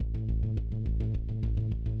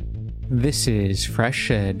This is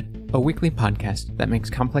Fresh Ed, a weekly podcast that makes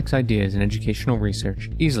complex ideas in educational research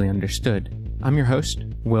easily understood. I'm your host,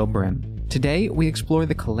 Will Brehm. Today, we explore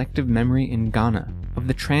the collective memory in Ghana of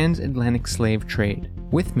the transatlantic slave trade.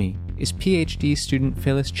 With me is PhD student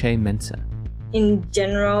Phyllis Che Mensah. In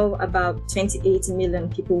general, about 28 million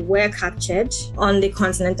people were captured on the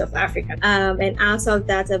continent of Africa. And out of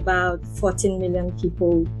that, about 14 million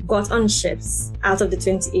people got on ships out of the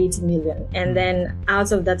 28 million. And then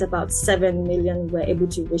out of that, about 7 million were able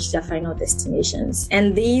to reach their final destinations.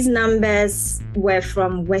 And these numbers were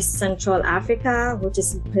from West Central Africa, which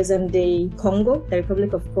is present-day Congo, the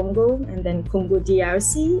Republic of Congo, and then Congo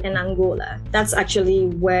DRC and Angola. That's actually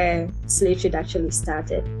where slave trade actually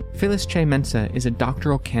started. Phyllis Che Mensah is a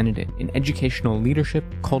doctoral candidate in educational leadership,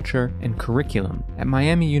 culture, and curriculum at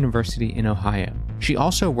Miami University in Ohio. She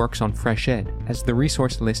also works on Fresh Ed as the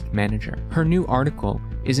resource list manager. Her new article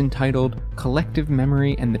is entitled Collective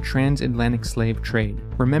Memory and the Transatlantic Slave Trade,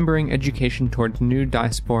 Remembering Education Towards New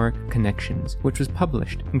Diasporic Connections, which was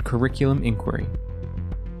published in Curriculum Inquiry.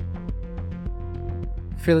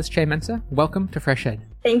 Phyllis Che Mensah, welcome to Fresh Ed.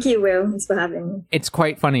 Thank you, Will. Thanks for having me. It's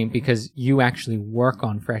quite funny because you actually work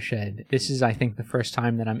on Fresh Ed. This is, I think, the first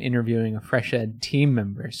time that I'm interviewing a Fresh Ed team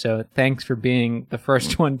member, so thanks for being the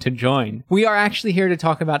first one to join. We are actually here to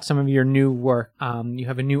talk about some of your new work. You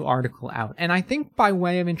have a new article out, and I think by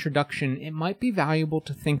way of introduction, it might be valuable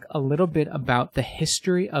to think a little bit about the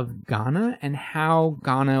history of Ghana and how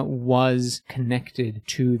Ghana was connected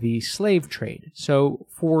to the slave trade. So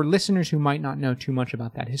for listeners who might not know too much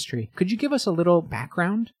about that history, could you give us a little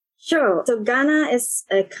background? Sure. So Ghana is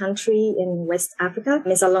a country in West Africa.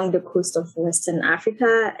 It's along the coast of Western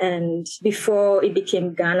Africa. And before it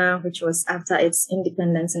became Ghana, which was after its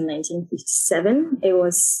independence in 1957, it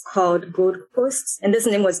was called Gold Coast. And this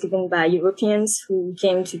name was given by Europeans who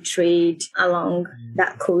came to trade along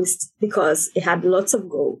that coast because it had lots of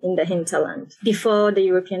gold in the hinterland. Before the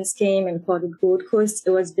Europeans came and called it Gold Coast,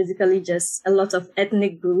 it was basically just a lot of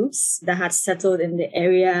ethnic groups that had settled in the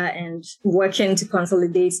area and working to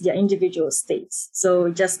consolidate their individual states. So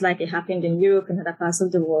just like it happened in Europe and other parts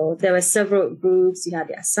of the world, there were several groups. You had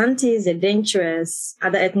the Asantes, the Dangerous,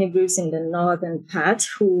 other ethnic groups in the northern part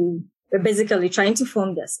who were basically trying to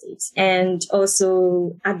form their states. And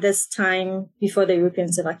also at this time, before the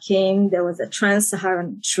Europeans ever came, there was a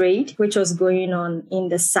trans-Saharan trade, which was going on in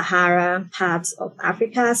the Sahara part of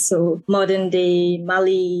Africa. So modern day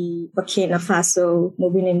Mali, Burkina Faso,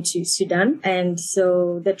 moving into Sudan. And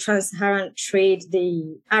so the trans-Saharan trade,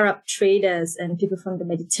 the Arab traders and people from the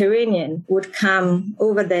Mediterranean would come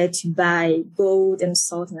over there to buy gold and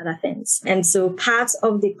salt and other things. And so part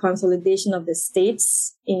of the consolidation of the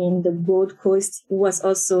states in the Gold Coast was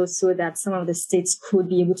also so that some of the states could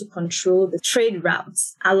be able to control the trade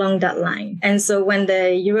routes along that line. And so when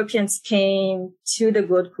the Europeans came to the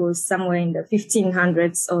Gold Coast somewhere in the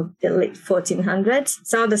 1500s or the late 1400s,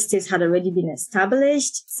 some of the states had already been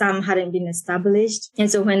established, some hadn't been established. And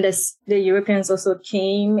so when the Europeans also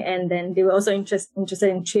came, and then they were also interested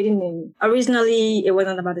in trading in, originally it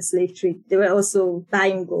wasn't about the slave trade. They were also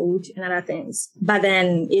buying gold and other things. But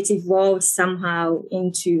then it evolved somehow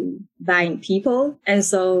into buying people. And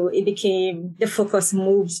so it became, the focus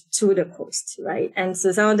moved to the coast, right? And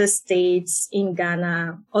so some of the states in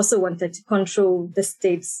Ghana also wanted to control the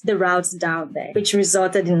states, the routes down there, which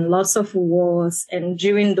resulted in lots of wars. And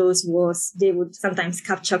during those wars, they would sometimes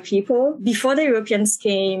capture people. Before the Europeans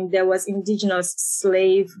came, there was indigenous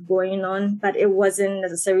slave going on, but it wasn't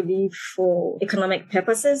necessarily for economic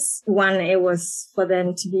purposes. One, it was for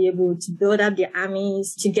them to be able to build up their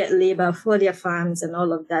armies, to get labor for their farms and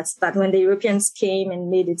all of that. But when the Europeans came and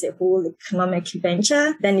made it a whole economic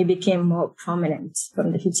venture, then it became more prominent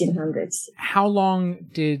from the 1500s. How long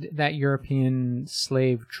did that European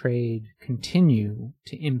slave trade continue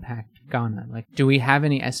to impact Ghana? Like, do we have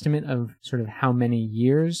any estimate of sort of how many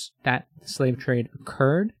years that slave trade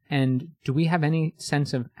occurred? And do we have any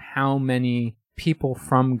sense of how many people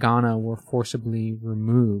from Ghana were forcibly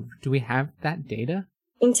removed? Do we have that data?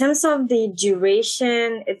 In terms of the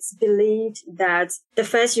duration, it's believed that the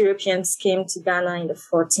first Europeans came to Ghana in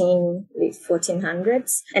the late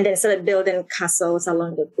 1400s, and then started building castles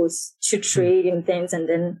along the coast to trade in things, and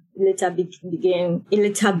then later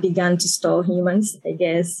began to store humans, I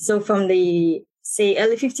guess. So from the say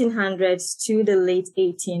early 1500s to the late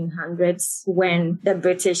 1800s, when the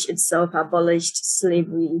British itself abolished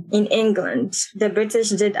slavery in England. The British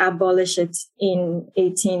did abolish it in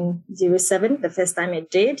 1807, the first time it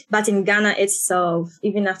did. But in Ghana itself,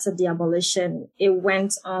 even after the abolition, it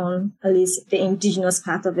went on, at least the indigenous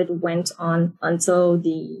part of it went on until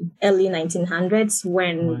the early 1900s,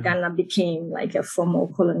 when Ghana became like a formal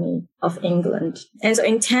colony of England. And so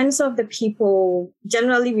in terms of the people,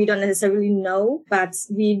 generally we don't necessarily know, but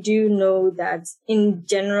we do know that in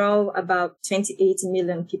general, about 28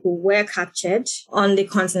 million people were captured on the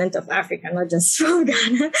continent of Africa, not just from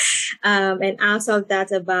Ghana. And out of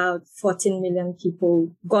that, about 14 million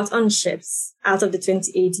people got on ships out of the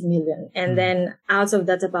 28 million. And then out of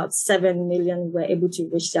that, about 7 million were able to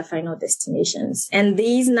reach their final destinations. And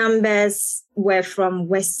these numbers were from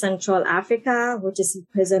West Central Africa, which is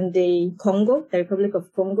present-day Congo, the Republic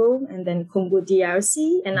of Congo, and then Congo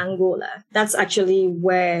DRC and Angola. That's actually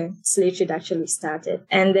where slave trade actually started.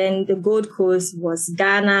 And then the Gold Coast was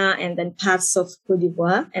Ghana and then parts of Cote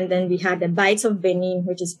d'Ivoire. And then we had the Bight of Benin,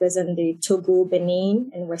 which is present-day Togo,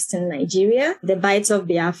 Benin, and Western Nigeria. The Bight of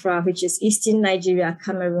Biafra, which is Eastern Nigeria,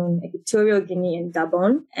 Cameroon, Equatorial Guinea, and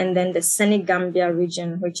Gabon. And then the Senegambia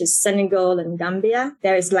region, which is Senegal and Gambia.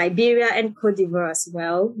 There is Liberia and Cote d'Ivoire as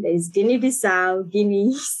well. There is Guinea-Bissau,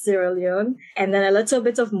 Guinea, Sierra Leone, and then a little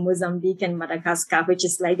bit of Mozambique and Madagascar, which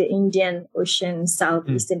is like the Indian Ocean,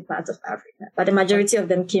 southeastern part of Africa. But the majority of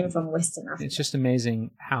them came from Western Africa. It's just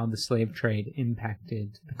amazing how the slave trade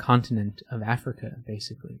impacted the continent of Africa,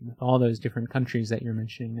 basically, with all those different countries that you're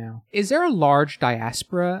mentioning now. Is there a large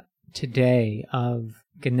diaspora today of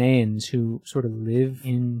Ghanaians who sort of live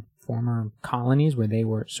in former colonies where they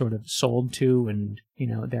were sort of sold to and, you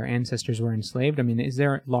know, their ancestors were enslaved? I mean, is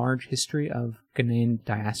there a large history of Ghanaian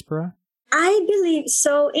diaspora? I believe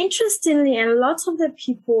so. Interestingly, and lots of the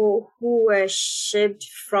people who were shipped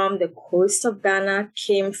from the coast of Ghana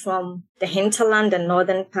came from the hinterland, the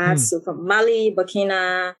northern parts, so from Mali,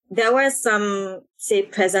 Burkina. There were some, say,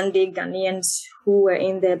 present-day Ghanaians who were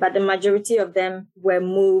in there, but the majority of them were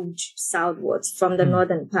moved southwards from the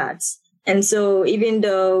northern parts. And so even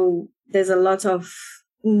though there's a lot of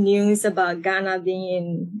news about Ghana being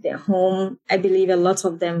in their home, I believe a lot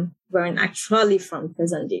of them weren't actually from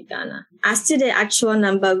present-day Ghana. As to the actual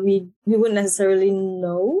number, we wouldn't necessarily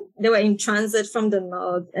know. They were in transit from the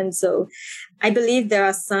north. And so I believe there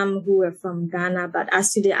are some who were from Ghana, but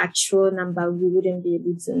as to the actual number, we wouldn't be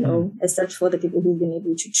able to know, except for the people who've been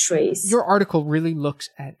able to trace. Your article really looks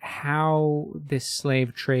at how this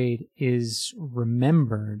slave trade is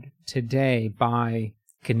remembered today by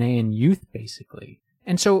Ghanaian youth, basically.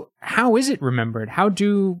 And so how is it remembered? How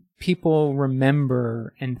do people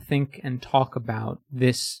remember and think and talk about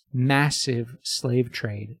this massive slave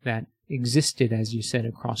trade that existed, as you said,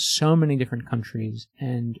 across so many different countries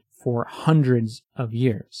and for hundreds of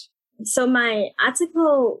years? So my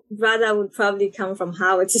article rather would probably come from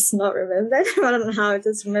how it is not remembered rather than how it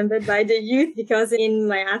is remembered by the youth, because in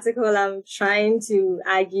my article, I'm trying to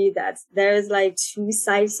argue that there is like two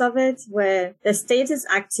sides of it where the state is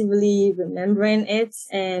actively remembering it.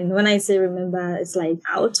 And when I say remember, it's like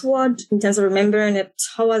outward in terms of remembering it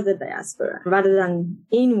towards the diaspora rather than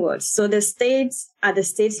inward. So the state, at the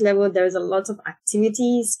state level, there's a lot of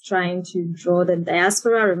activities trying to draw the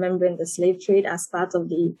diaspora, remembering the slave trade as part of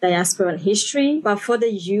the diasporan history. But for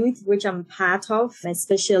the youth, which I'm part of,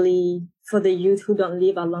 especially for the youth who don't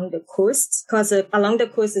live along the coast, because along the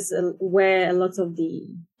coast is where a lot of the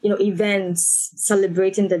events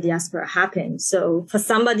celebrating the diaspora happen. So for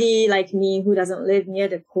somebody like me who doesn't live near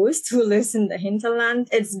the coast, who lives in the hinterland,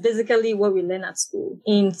 it's basically what we learn at school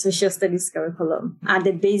in social studies curriculum at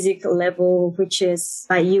the basic level, which is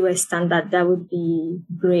by US standard, that would be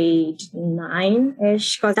grade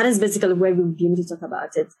 9-ish, because that is basically where we'll be able to talk about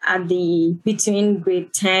it. Between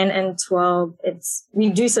grade 10 and 12, we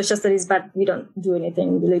do social studies, but we don't do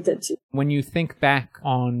anything related to. When you think back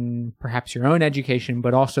on perhaps your own education,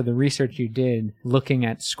 but also the research you did looking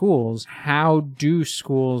at schools, how do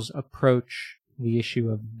schools approach the issue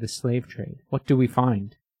of the slave trade? What do we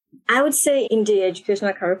find? I would say in the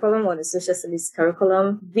educational curriculum or the social studies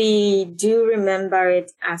curriculum, we do remember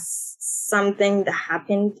it as something that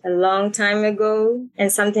happened a long time ago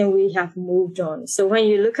and something we have moved on. So when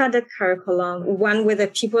you look at the curriculum, one with the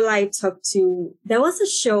people I talked to, there was a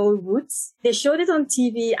show, Roots. They showed it on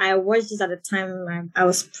TV. I watched it at the time. I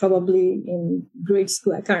was probably in grade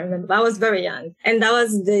school. I can't remember. I was very young. And that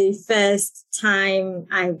was the first time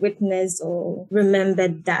I witnessed or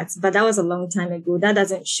remembered that. But that was a long time ago. That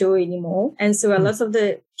doesn't show anymore. And so a lot of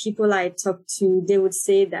the people I talked to, they would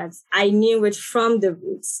say that I knew it from the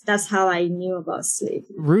Roots. That's how I knew about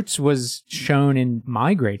slavery. Roots was shown in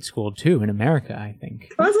my grade school too, in America, I think.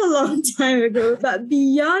 It was a long time ago. But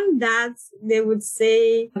beyond that, they would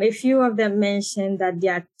say, a few of them mentioned that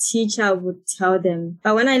their teacher would tell them.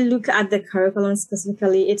 But when I look at the curriculum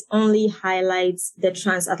specifically, it only highlights the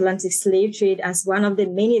transatlantic slave trade as one of the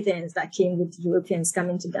many things that came with Europeans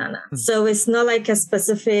coming to Ghana. So it's not like a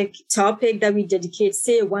specific topic that we dedicate,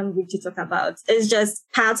 say, one week to talk about. It's just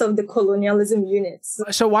part of the colonialism units.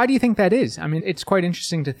 So why do you think that is? I mean, it's quite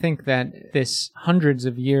interesting to think that this hundreds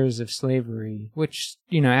of years of slavery, which,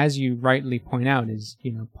 as you rightly point out, is,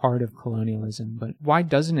 part of colonialism, but why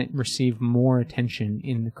doesn't it receive more attention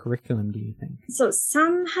in the curriculum, do you think? So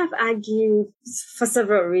some have argued for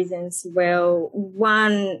several reasons. Well,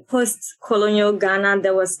 one, post-colonial Ghana,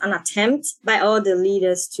 there was an attempt by all the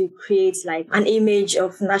leaders to create like an image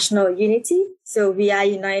of national unity. So we are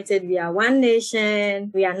united, we are one nation,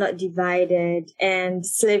 we are not divided. And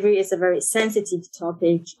slavery is a very sensitive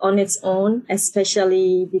topic on its own,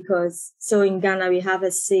 especially because, so in Ghana, we have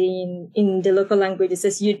a saying in the local language, it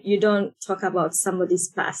says, you don't talk about somebody's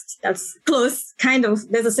past. That's close, kind of.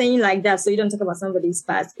 There's a saying like that. So you don't talk about somebody's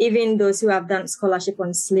past. Even those who have done scholarship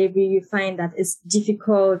on slavery, you find that it's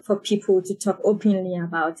difficult for people to talk openly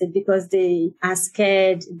about it because they are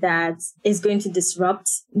scared that it's going to disrupt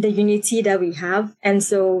the unity that we have. And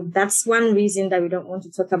so that's one reason that we don't want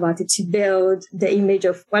to talk about it, to build the image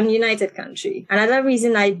of one united country. Another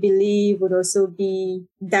reason I believe would also be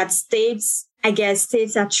that states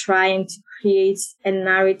are trying to create a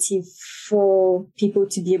narrative for people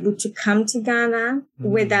to be able to come to Ghana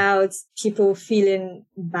without people feeling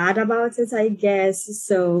bad about it, I guess.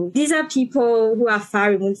 So these are people who are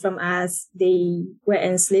far removed from us. They were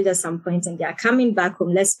enslaved at some point and they are coming back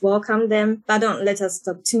home. Let's welcome them, but don't let us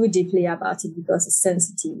talk too deeply about it because it's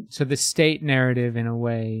sensitive. So the state narrative, in a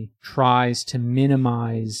way, tries to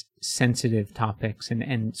minimize sensitive topics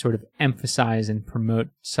and sort of emphasize and promote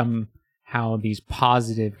how these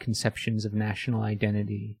positive conceptions of national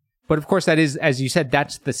identity. But of course, that is, as you said,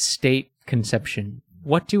 that's the state conception.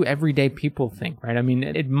 What do everyday people think, right? I mean,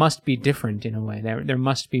 it must be different in a way. There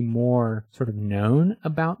must be more sort of known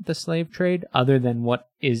about the slave trade other than what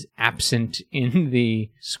is absent in the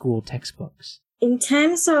school textbooks. In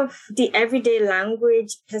terms of the everyday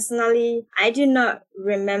language, personally, I do not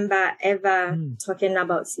remember ever talking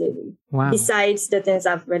about slavery. Wow. Besides the things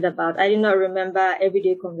I've read about, I do not remember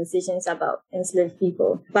everyday conversations about enslaved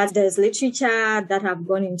people. But there's literature that have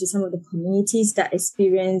gone into some of the communities that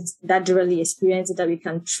directly experienced it that we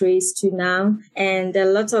can trace to now. And a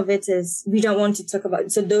lot of it is, we don't want to talk about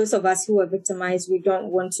it. So those of us who were victimized, we don't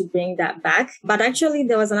want to bring that back. But actually,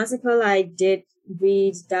 there was an article I did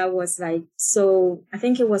read that was like, so I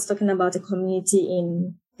think it was talking about a community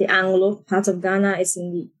in the Anglo part of Ghana. It's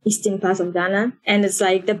in the eastern part of Ghana. And it's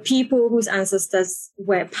like the people whose ancestors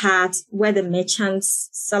were the merchants,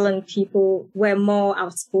 selling people, were more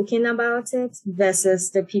outspoken about it versus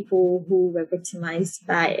the people who were victimized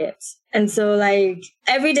by it. And so like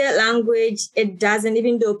everyday language, it doesn't,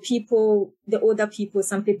 even though the older people,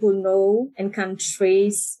 some people know and can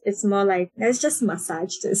trace, it's more like, let's just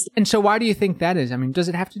massage this. And so why do you think that is? I mean, does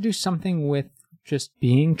it have to do something with just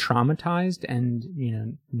being traumatized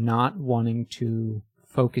and, not wanting to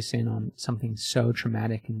focus in on something so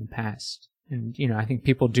traumatic in the past? And, I think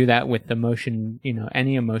people do that with emotion,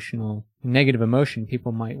 any negative emotion,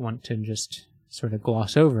 people might want to just sort of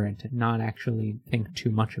gloss over it and not actually think too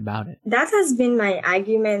much about it. That has been my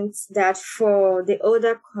argument, that for the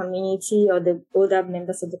older community or the older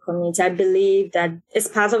members of the community, I believe that it's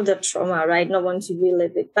part of the trauma, right? Not want to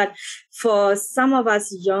relive it. But for some of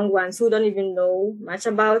us young ones who don't even know much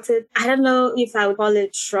about it, I don't know if I would call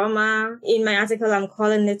it trauma. In my article, I'm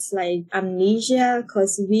calling it like amnesia,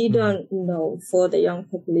 because we don't know for the young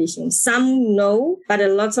population. Some know, but a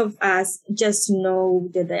lot of us just know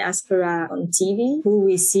the diaspora on TV, who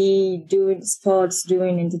we see doing sports,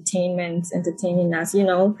 doing entertainment, entertaining us,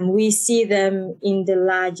 we see them in the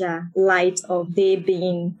larger light of they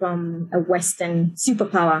being from a Western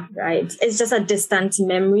superpower, right? It's just a distant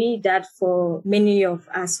memory that for many of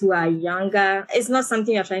us who are younger, it's not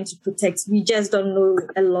something you're trying to protect. We just don't know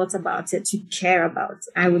a lot about it to care about,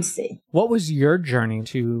 I would say. What was your journey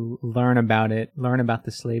to learn about it, learn about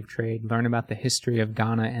the slave trade, learn about the history of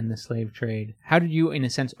Ghana and the slave trade? How did you, in a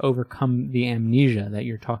sense, overcome the amnesia that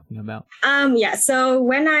you're talking about? So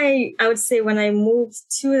when I would say when I moved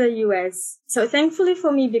to the US, so thankfully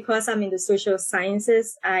for me, because I'm in the social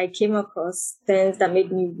sciences, I came across things that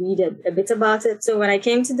made me read a bit about it. So when I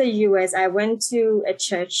came to the US, I went to a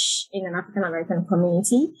church in an African American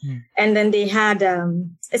community, and then they had,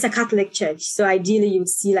 it's a Catholic church. So ideally you'd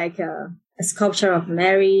see like a sculpture of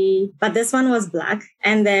Mary, but this one was Black,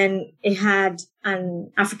 and then it had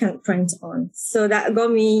an African print on. So that got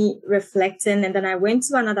me reflecting. And then I went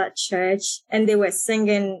to another church and they were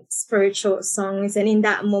singing spiritual songs. And in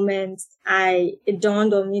that moment, it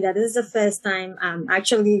dawned on me that this is the first time I'm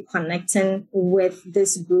actually connecting with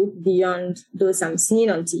this group beyond those I'm seeing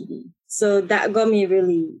on TV. So that got me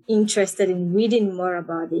really interested in reading more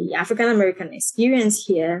about the African American experience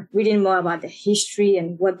here, reading more about the history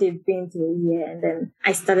and what they've been through here. And then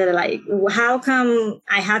I started like, how come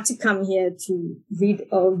I had to come here to read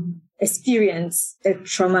or experience the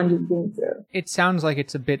trauma you've been through? It sounds like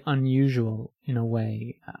it's a bit unusual in a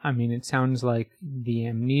way. I mean, it sounds like the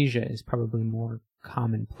amnesia is probably more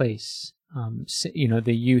commonplace.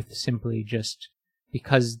 The youth simply just,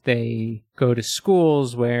 because they go to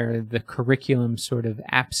schools where the curriculum sort of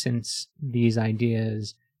absents these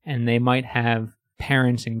ideas, and they might have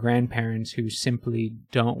parents and grandparents who simply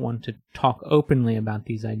don't want to talk openly about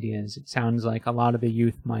these ideas. It sounds like a lot of the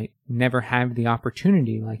youth might never have the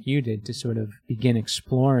opportunity, like you did, to sort of begin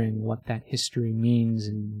exploring what that history means,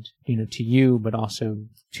 and, to you, but also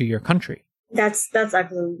to your country. That's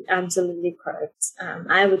absolutely correct.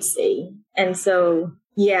 I would say. And so,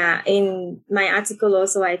 yeah, in my article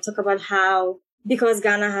also, I talk about how, because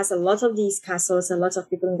Ghana has a lot of these castles, a lot of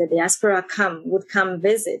people in the diaspora would come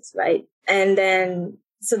visit, right? And then,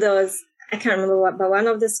 so there was, I can't remember what, but one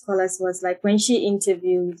of the scholars was like, when she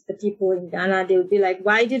interviewed the people in Ghana, they would be like,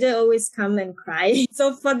 why do they always come and cry?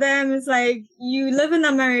 So for them, it's like, you live in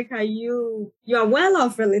America, you are well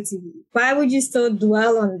off relatively. Why would you still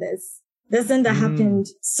dwell on this? This thing that happened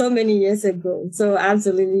so many years ago. So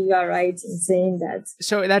absolutely, you are right in saying that.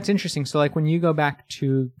 So that's interesting. So like when you go back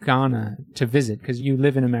to Ghana to visit, because you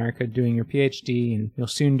live in America doing your PhD and you'll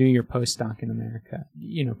soon do your postdoc in America,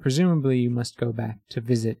 presumably you must go back to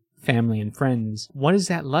visit family and friends. What is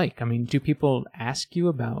that like? I mean, do people ask you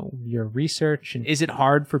about your research? And is it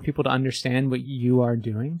hard for people to understand what you are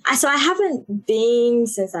doing? So I haven't been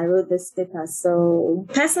since I wrote this paper. So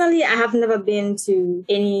personally, I have never been to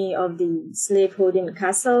any of the slaveholding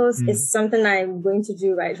castles. It's something I'm going to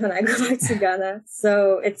do right when I go back to Ghana.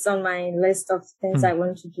 So it's on my list of things I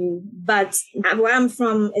want to do. But where I'm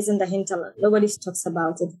from is in the hinterland. Nobody talks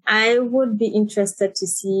about it. I would be interested to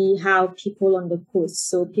see how people on the coast,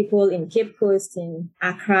 so people in Cape Coast, in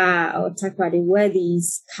Accra or Takoradi, where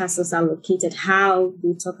these castles are located, how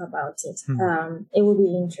they talk about it. It would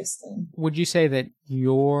be interesting. Would you say that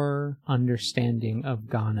your understanding of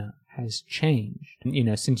Ghana has changed,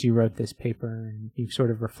 since you wrote this paper and you've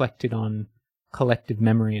sort of reflected on collective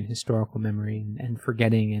memory and historical memory and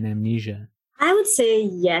forgetting and amnesia? I would say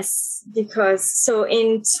yes, because so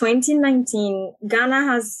in 2019, Ghana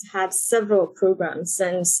has had several programs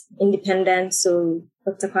since independence. So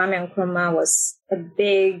Dr. Kwame Nkrumah was a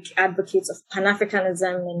big advocate of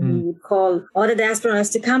Pan-Africanism, and he would call all the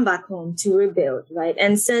diasporans to come back home to rebuild, right?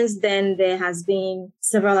 And since then, there has been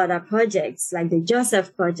several other projects like the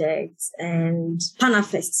Joseph Project and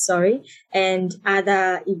Panafest, and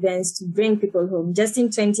other events to bring people home. Just in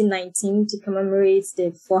 2019, to commemorate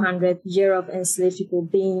the 400th year of enslaved people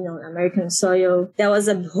being on American soil, there was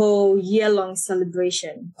a whole year-long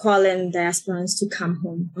celebration calling diasporans to come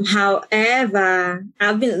home. However,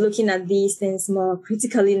 I've been looking at these things more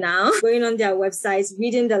critically now, going on their websites,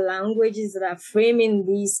 reading the languages that are framing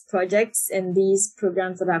these projects and these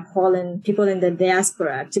programs that are calling people in the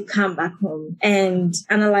diaspora to come back home, and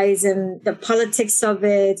analyzing the politics of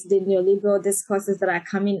it, the neoliberal discourses that are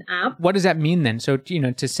coming up. What does that mean then? So,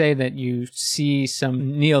 to say that you see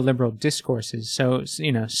some neoliberal discourses, so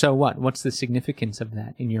what? What's the significance of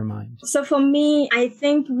that in your mind? So for me, I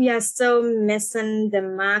think we are still missing the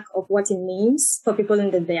mark of what it means for people in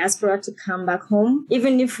the diaspora to come back home.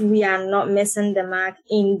 Even if we are not missing the mark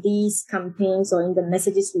in these campaigns or in the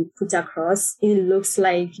messages we put across, it looks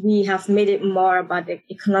like we have made it more about the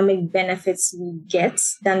economic benefits we get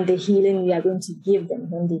than the healing we are going to give them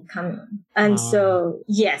when they come in. And so,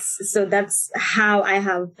 yes, so that's how I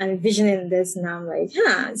have envisioning this now. I'm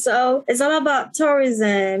like, so it's all about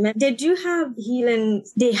tourism. They do have healing.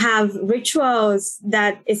 They have rituals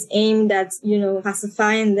that is aimed at,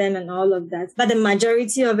 pacifying them and all of that. But the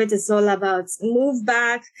majority of it is all about move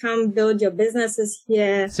back, come build your businesses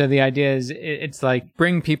here. So the idea is it's like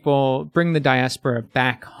bring the diaspora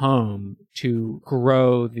back home to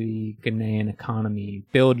grow the Ghanaian economy,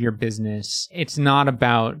 build your business. It's not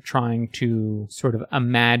about trying to sort of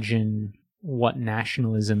imagine what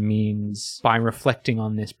nationalism means by reflecting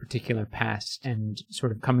on this particular past and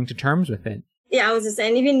sort of coming to terms with it. Yeah, I was just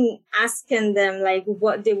saying, even asking them like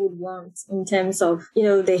what they would want in terms of,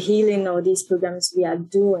 the healing or these programs we are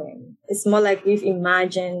doing. It's more like we've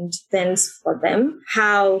imagined things for them.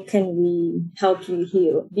 How can we help you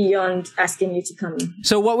heal beyond asking you to come?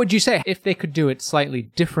 So what would you say if they could do it slightly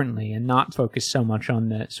differently and not focus so much on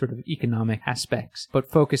the sort of economic aspects,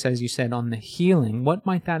 but focus, as you said, on the healing? What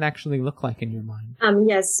might that actually look like in your mind?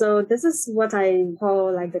 Yes. So this is what I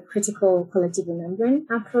call like the critical collective remembering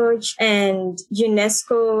approach. And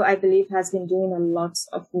UNESCO, I believe, has been doing a lot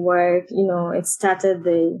of work. It started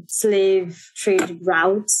the slave trade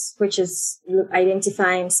routes, which is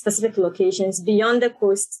identifying specific locations beyond the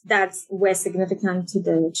coast that were significant to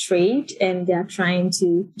the trade. And they're trying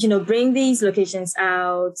to, bring these locations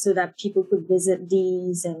out so that people could visit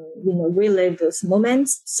these and, relive those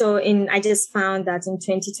moments. So I just found that in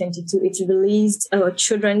 2022, it released a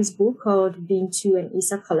children's book called Bintu and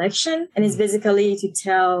Isa Collection. And it's basically to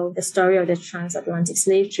tell the story of the transatlantic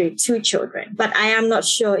slave trade to children. But I am not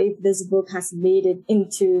sure if this book has made it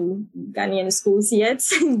into Ghanaian schools yet.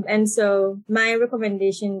 And so my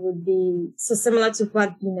recommendation would be, so similar to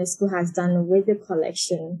what UNESCO has done with the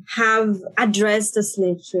collection, have addressed the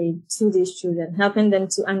slave trade to these children, helping them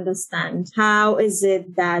to understand how is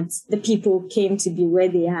it that the people came to be where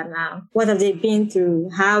they are now? What have they been through?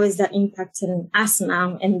 How is that impacting us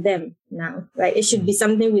now and them now, right? It should be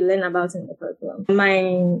something we learn about in the curriculum.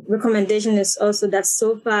 My recommendation is also that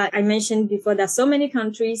so far, I mentioned before that so many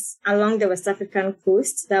countries along the West African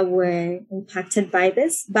coast that were impacted by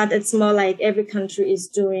this, but it's more like every country is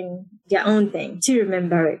doing their own thing to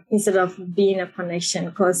remember it instead of being a connection,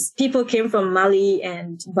 because people came from Mali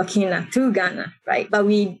and Burkina to Ghana, right? But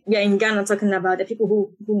we are in Ghana talking about the people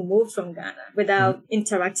who moved from Ghana without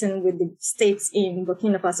interacting with the states in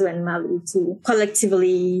Burkina Faso and Mali to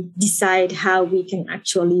collectively decide how we can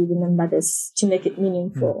actually remember this to make it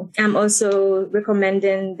meaningful. I'm also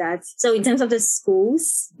recommending that, so in terms of the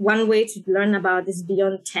schools, one way to learn about this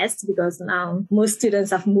beyond tests, because now most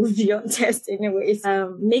students have moved beyond tests anyways,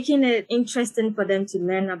 making it interesting for them to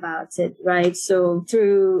learn about it, right? So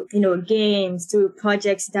through, games, through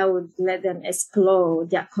projects that would let them explore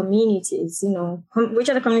their communities, which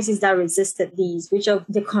are the communities that resisted these, which of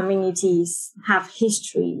the communities have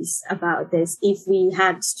histories about this. If we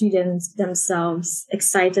had students themselves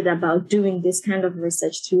excited about doing this kind of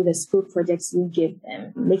research through the school projects we give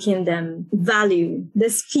them, making them value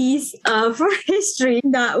this piece of history,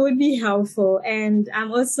 that would be helpful. And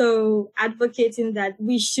I'm also advocating that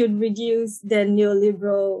we should reduce the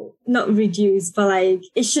neoliberal, not reduce, but like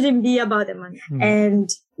it shouldn't be about the money. And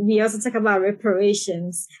we also talk about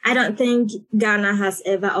reparations. I don't think Ghana has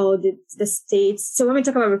ever, or the states. So when we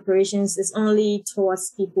talk about reparations, it's only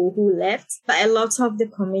towards people who left. But a lot of the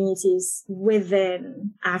communities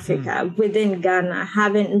within Africa, within Ghana,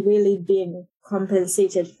 haven't really been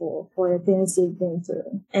compensated for the things they've been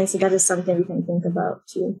through. And so that is something we can think about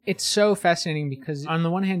too. It's so fascinating because on the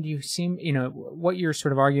one hand, you seem, what you're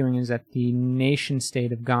sort of arguing is that the nation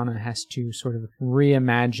state of Ghana has to sort of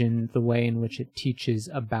reimagine the way in which it teaches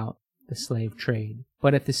about the slave trade.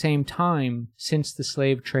 But at the same time, since the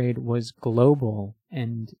slave trade was global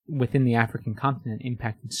and within the African continent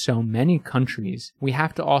impacted so many countries, we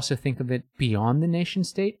have to also think of it beyond the nation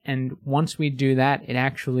state. And once we do that,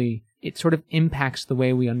 it sort of impacts the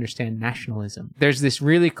way we understand nationalism. There's this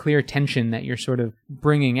really clear tension that you're sort of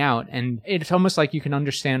bringing out, and it's almost like you can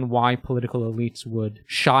understand why political elites would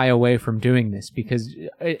shy away from doing this, because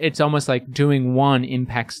it's almost like doing one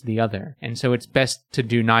impacts the other, and so it's best to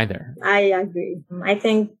do neither. I agree. I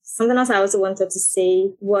think something else I also wanted to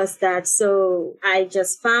say was that, so I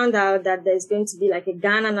just found out that there's going to be like a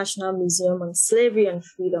Ghana National Museum on Slavery and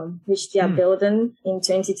Freedom, which they are building in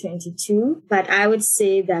 2022. But I would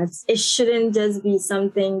say that it shouldn't just be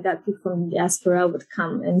something that people from the diaspora would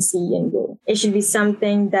come and see and go. It should be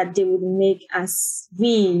something that they would make us,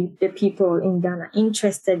 we, the people in Ghana,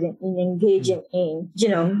 interested in engaging in,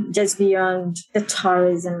 just beyond the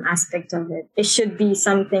tourism aspect of it. It should be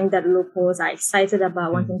something that locals are excited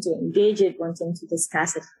about, wanting to engage it, wanting to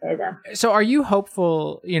discuss it further. So are you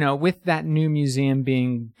hopeful, with that new museum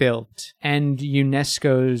being built and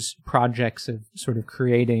UNESCO's projects of sort of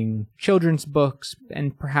creating children's books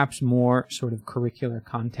and perhaps more sort of curricular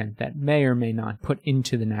content that may or may not put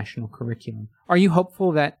into the national curriculum, are you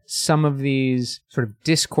hopeful that some of these sort of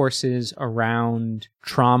discourses around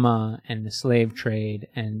trauma and the slave trade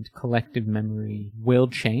and collective memory will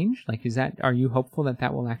change? Are you hopeful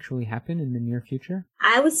that will actually happen in the near future?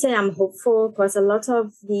 I would would say I'm hopeful because a lot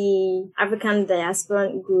of the African diaspora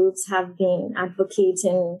groups have been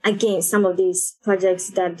advocating against some of these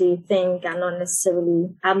projects that they think are not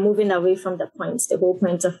necessarily are moving away from the whole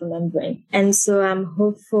point of remembering. And so I'm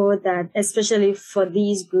hopeful that, especially for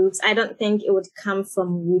these groups, I don't think it would come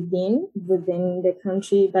from within the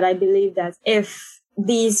country, but I believe that if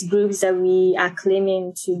these groups that we are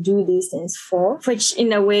claiming to do these things for, which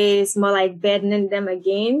in a way is more like burdening them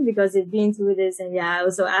again because they've been through this, and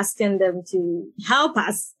also asking them to help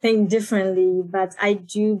us think differently. But I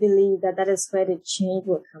do believe that is where the change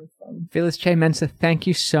will come from. Phyllis Che Mensah, thank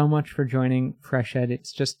you so much for joining Fresh Ed.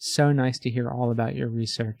 It's just so nice to hear all about your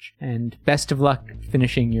research, and best of luck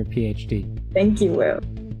finishing your PhD. Thank you, Will.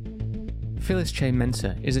 Phyllis Che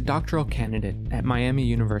Mensah is a doctoral candidate at Miami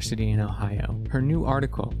University in Ohio. Her new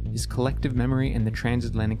article is Collective Memory and the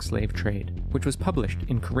Transatlantic Slave Trade, which was published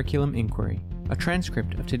in Curriculum Inquiry. A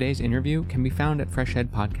transcript of today's interview can be found at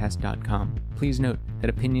freshedpodcast.com. Please note that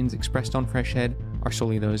opinions expressed on Fresh Ed are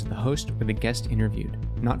solely those of the host or the guest interviewed,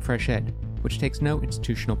 not Fresh Ed, which takes no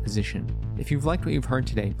institutional position. If you've liked what you've heard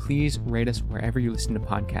today, please rate us wherever you listen to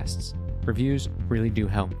podcasts. Reviews really do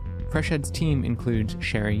help. Fresh Ed's team includes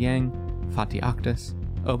Sherry Yang, Fatih Akhtas,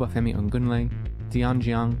 Obafemi Ongunle, Dion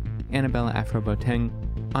Jiang, Annabella Afro-Boateng,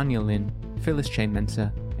 Anya Lin, Phyllis Che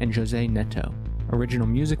Mensah, and Jose Neto. Original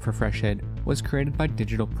music for Fresh Ed was created by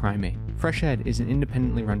Digital Primate. Fresh Ed is an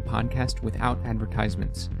independently run podcast without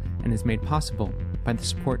advertisements and is made possible by the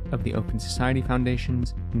support of the Open Society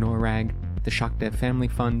Foundations, NORAG, the Shakdev Family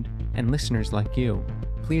Fund, and listeners like you.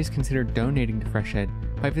 Please consider donating to Fresh Ed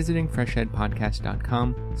by visiting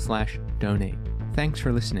freshedpodcast.com/donate. Thanks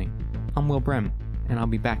for listening. I'm Will Brehm, and I'll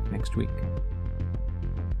be back next week.